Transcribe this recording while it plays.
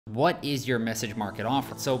What is your message market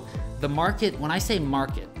offer? So the market, when I say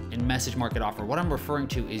market and message market offer, what I'm referring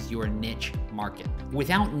to is your niche market.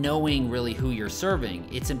 Without knowing really who you're serving,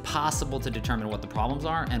 it's impossible to determine what the problems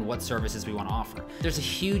are and what services we want to offer. There's a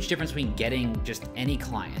huge difference between getting just any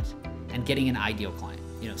client and getting an ideal client.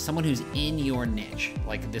 You know, someone who's in your niche,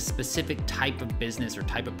 like the specific type of business or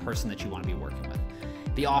type of person that you want to be working with.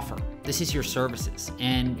 The offer, this is your services.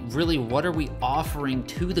 And really, what are we offering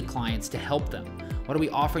to the clients to help them? What are we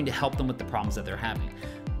offering to help them with the problems that they're having?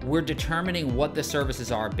 We're determining what the services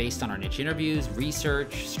are based on our niche interviews,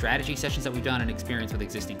 research, strategy sessions that we've done, and experience with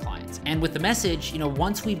existing clients. And with the message,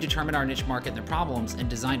 once we've determined our niche market and their problems and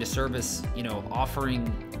designed a service, offering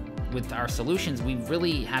with our solutions, we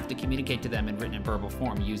really have to communicate to them in written and verbal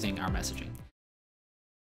form using our messaging.